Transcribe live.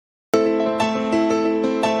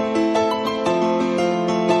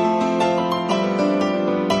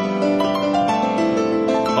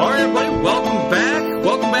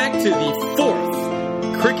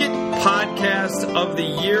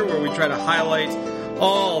we try to highlight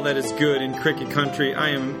all that is good in cricket country.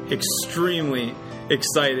 I am extremely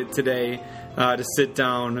excited today to sit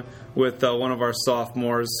down with one of our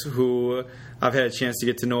sophomores who I've had a chance to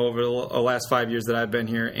get to know over the last 5 years that I've been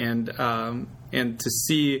here, and to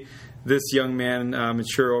see this young man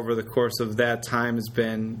mature over the course of that time has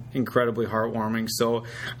been incredibly heartwarming. So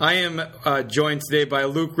I am joined today by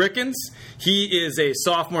Luke Rickens. He is a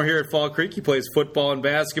sophomore here at Fall Creek. He plays football and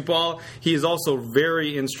basketball. He is also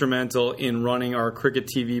very instrumental in running our cricket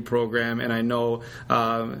TV program, and I know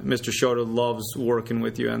Mr. Shota loves working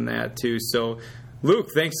with you on that too. So Luke,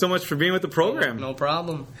 thanks so much for being with the program. No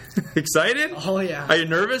problem. Excited? Oh, yeah. Are you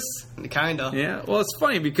nervous? Kinda. Yeah. Well, it's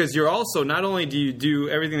funny because you're also, not only do you do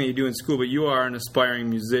everything that you do in school, but you are an aspiring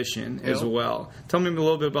musician as well. Tell me a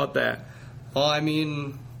little bit about that. Well, I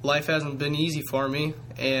mean, life hasn't been easy for me,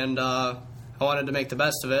 and I wanted to make the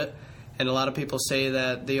best of it. And a lot of people say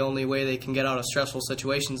that the only way they can get out of stressful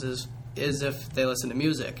situations is if they listen to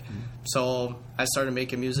music. So I started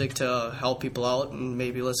making music to help people out and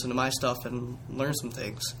maybe listen to my stuff and learn some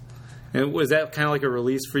things. And was that kind of like a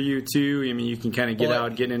release for you, too? I mean, you can kind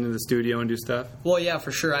of get into the studio and do stuff? Well, yeah,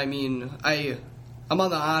 for sure. I mean, I'm on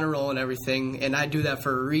the honor roll and everything, and I do that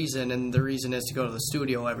for a reason, and the reason is to go to the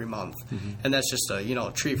studio every month. Mm-hmm. And that's just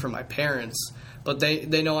a treat for my parents. But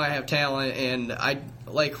they know I have talent, and I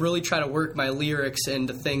really try to work my lyrics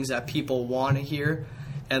into things that people want to hear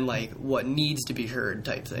and what needs to be heard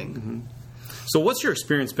type thing. Mm-hmm. So what's your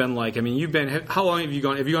experience been like? I mean, how long have you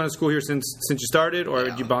gone? Have you gone to school here since you started, or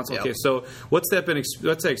did you bounce? Yeah. Okay, so what's that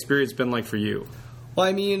experience been like for you? Well,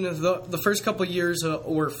 I mean, the first couple of years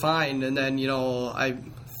were fine, and then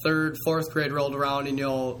third, fourth grade rolled around,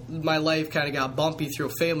 and my life kind of got bumpy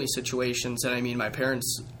through family situations, and I mean, my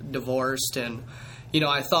parents divorced, and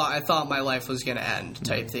I thought my life was going to end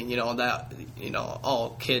type thing. That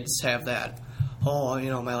all kids have that. Oh,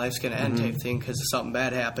 my life's going to end type thing because something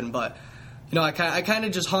bad happened. But, I kind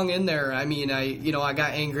of just hung in there. I mean, I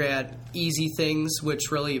got angry at easy things,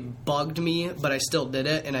 which really bugged me, but I still did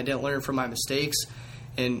it, and I didn't learn from my mistakes.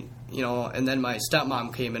 And, and then my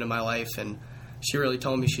stepmom came into my life, and she really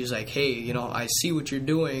told me, she's like, hey, I see what you're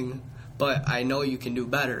doing, but I know you can do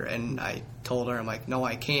better. And I told her, I'm like, no,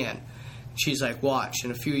 I can't. She's like, watch,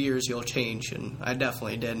 in a few years you'll change, and I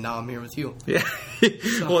definitely did, and now I'm here with you. Yeah.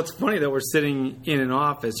 Well, it's funny that we're sitting in an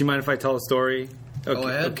office. Do you mind if I tell a story? Okay. Go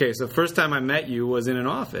ahead. Okay, so the first time I met you was in an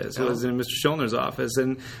office. It was in Mr. Schulner's office,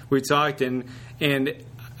 and we talked, and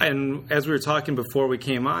as we were talking before we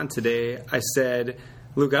came on today, I said,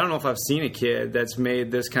 Luke, I don't know if I've seen a kid that's made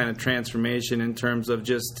this kind of transformation in terms of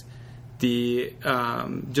just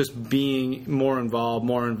being more involved,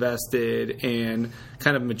 more invested, and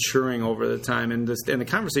kind of maturing over the time. And the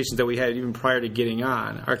conversations that we had even prior to getting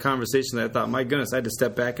on, our conversations, I thought, my goodness, I had to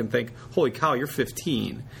step back and think, holy cow, you're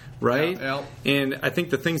 15, right? Yeah. And I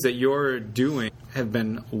think the things that you're doing have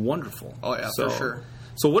been wonderful. Oh, yeah, for sure.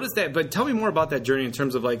 So what is that? But tell me more about that journey in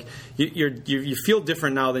terms of you feel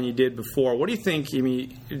different now than you did before. What do you think? I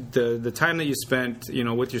mean, the time that you spent,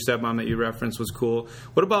 with your stepmom that you referenced was cool.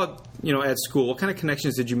 What about at school? What kind of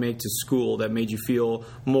connections did you make to school that made you feel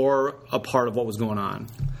more a part of what was going on?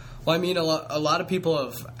 Well, I mean, a lot of people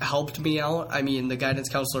have helped me out. I mean, the guidance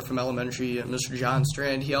counselor from elementary, Mr. John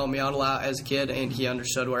Strand, he helped me out a lot as a kid, and he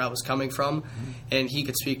understood where I was coming from, and he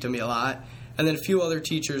could speak to me a lot. And then a few other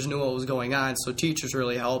teachers knew what was going on, so teachers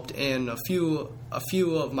really helped, and a few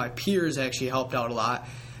of my peers actually helped out a lot.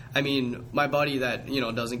 I mean, my buddy that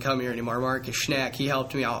doesn't come here anymore, Marcus Schnack, he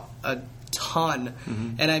helped me out a ton.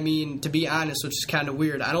 Mm-hmm. And I mean, to be honest, which is kind of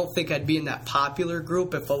weird, I don't think I'd be in that popular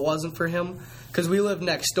group if it wasn't for him, because we lived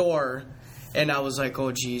next door, and I was like,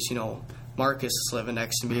 oh geez, Marcus is living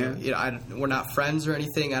next to me. Yeah. We're not friends or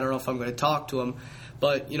anything. I don't know if I'm going to talk to him,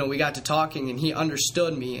 but we got to talking, and he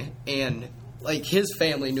understood me, and his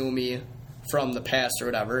family knew me from the past or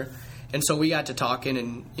whatever. And so we got to talking,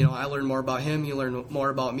 and, I learned more about him. He learned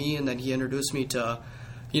more about me, and then he introduced me to,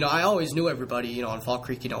 I always knew everybody. In Fall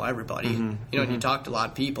Creek, everybody. And you talk to a lot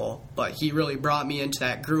of people. But he really brought me into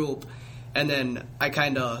that group. And then I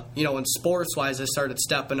kind of, in sports-wise, I started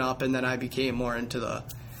stepping up, and then I became more into the,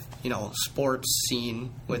 sports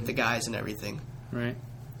scene with the guys and everything. Right.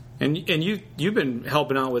 And you've been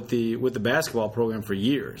helping out with the basketball program for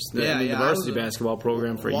years. The varsity basketball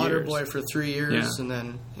program for water years. Boy for 3 years, and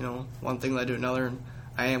then one thing led to another. And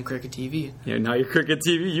I am Cricket TV. Yeah, now you're Cricket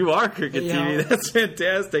TV. You are Cricket TV. That's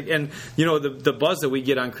fantastic. And, the buzz that we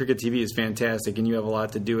get on Cricket TV is fantastic, and you have a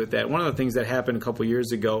lot to do with that. One of the things that happened a couple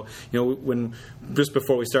years ago, when just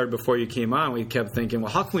before we started, before you came on, we kept thinking,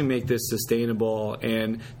 well, how can we make this sustainable?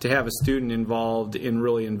 And to have a student involved and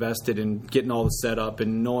really invested in getting all the setup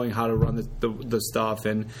and knowing how to run the stuff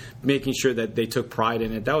and making sure that they took pride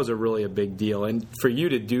in it, that was really a big deal. And for you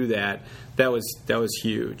to do that, that was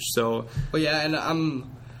huge. So, well, yeah, and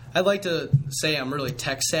I'd like to say I'm really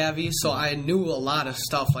tech savvy, so I knew a lot of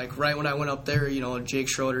stuff. Like right when I went up there, Jake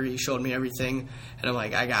Schroeder, he showed me everything, and I'm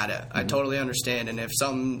like, I got it. I totally understand. And if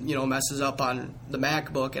something messes up on the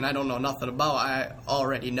MacBook and I don't know nothing about, I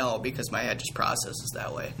already know because my head just processes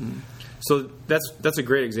that way. So that's a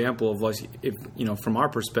great example of, like, if, from our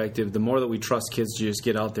perspective, the more that we trust kids to just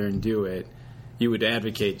get out there and do it, you would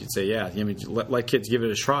advocate. You'd say, yeah, let kids give it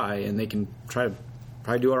a try, and they can try to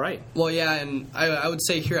probably do all right. Well, yeah, and I would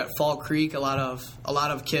say here at Fall Creek, a lot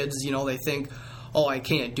of kids, they think, oh, I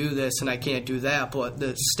can't do this and I can't do that, but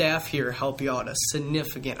the staff here help you out a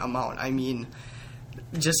significant amount. I mean,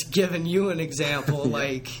 just giving you an example,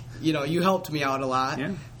 like, you helped me out a lot.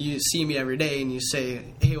 Yeah. You see me every day and you say,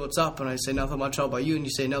 hey, what's up? And I say, nothing much. How about you? And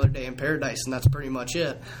you say, another day in paradise, and that's pretty much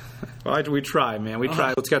it. Well, we try, man. We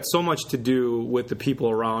try. It's got so much to do with the people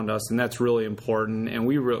around us, and that's really important. And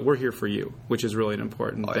we're here for you, which is really an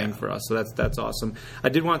important thing for us. So that's awesome. I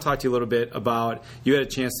did want to talk to you a little bit about, you had a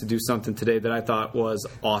chance to do something today that I thought was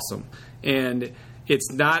awesome. And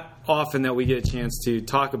it's not often that we get a chance to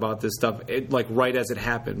talk about this stuff like right as it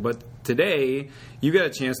happened. But today, you got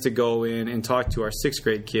a chance to go in and talk to our 6th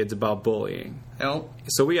grade kids about bullying. Yep.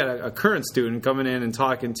 So we got a current student coming in and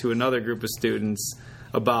talking to another group of students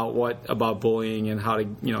about bullying and how to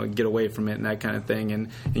get away from it and that kind of thing. And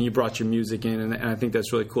you brought your music in, and I think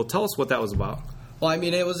that's really cool. Tell us what that was about. Well, I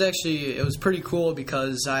mean, it was pretty cool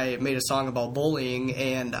because I made a song about bullying,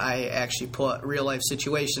 and I actually put real life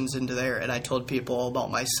situations into there, and I told people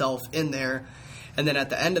about myself in there. And then at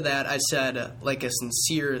the end of that, I said like a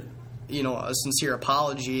sincere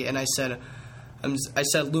apology, and I said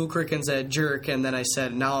Luke Ricken's a jerk, and then I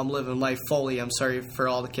said, now I'm living life fully. I'm sorry for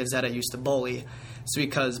all the kids that I used to bully. It's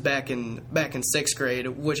because back in 6th grade,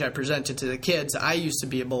 which I presented to the kids, I used to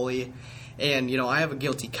be a bully. And, I have a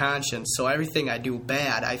guilty conscience, so everything I do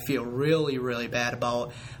bad, I feel really, really bad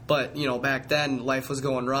about. But, back then, life was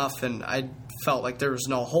going rough, and I felt like there was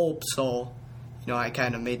no hope, so, I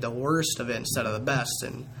kind of made the worst of it instead of the best,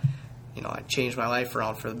 and, I changed my life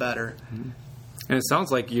around for the better. Mm-hmm. And it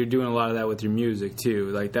sounds like you're doing a lot of that with your music, too.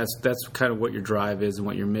 Like, that's kind of what your drive is and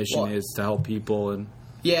what your mission is, to help people. And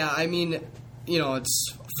yeah, I mean,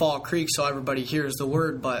 it's Fall Creek, so everybody hears the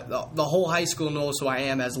word, but the whole high school knows who I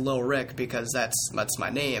am as Lil Rick because that's my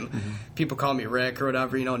name. Mm-hmm. People call me Rick or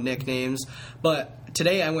whatever, nicknames. But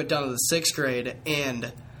today I went down to the 6th grade,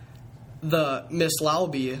 and the Miss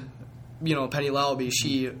Lauby, Penny Lauby,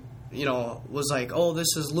 she, was like, oh,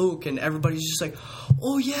 this is Luke, and everybody's just like,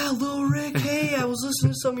 oh, yeah, Lil Rick, hey, I was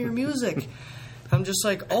listening to some of your music. I'm just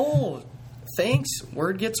like, oh, thanks.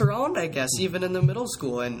 Word gets around, I guess, even in the middle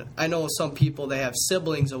school. And I know some people, they have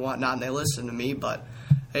siblings and whatnot, and they listen to me, but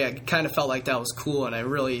I kind of felt like that was cool, and I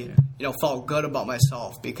really, felt good about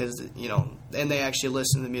myself because, and they actually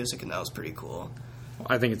listened to the music, and that was pretty cool.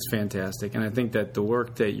 I think it's fantastic, and I think that the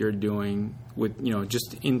work that you're doing with,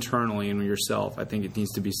 just internally and yourself, I think it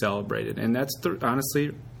needs to be celebrated. And that's,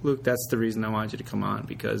 honestly, Luke, that's the reason I wanted you to come on,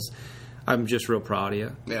 because I'm just real proud of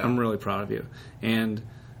you. Yeah. I'm really proud of you. And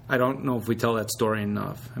I don't know if we tell that story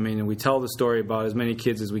enough. I mean, we tell the story about as many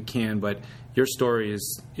kids as we can, but your story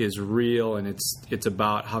is real, and it's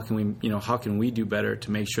about how can we do better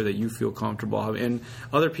to make sure that you feel comfortable. And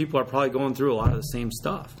other people are probably going through a lot of the same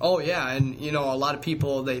stuff. Oh yeah, and a lot of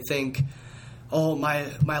people, they think, oh,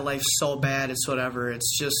 my life's so bad, it's whatever.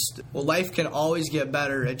 It's just, well, life can always get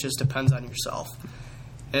better. It just depends on yourself.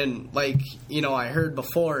 And like I heard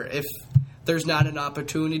before, if there's not an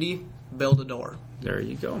opportunity, build a door. There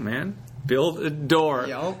you go, man. Build a door.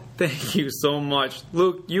 Yep. Thank you so much.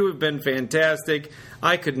 Luke, you have been fantastic.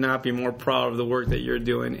 I could not be more proud of the work that you're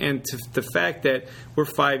doing. And the fact that we're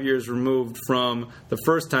 5 years removed from the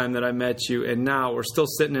first time that I met you, and now we're still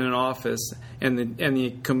sitting in an office, and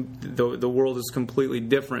the world is completely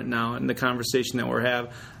different now in the conversation that we're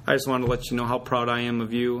having. I just wanted to let you know how proud I am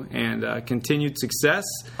of you, and continued success.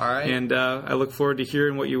 All right. And I look forward to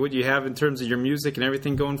hearing what you have in terms of your music and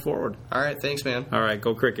everything going forward. All right. Thanks, man. All right.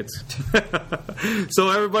 Go Crickets. So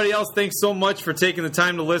everybody else, thanks so much for taking the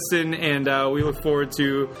time to listen, and we look forward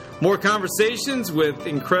to more conversations with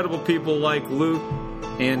incredible people like Luke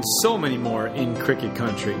and so many more in Cricket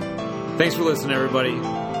Country. Thanks for listening, everybody.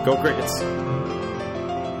 Go Crickets.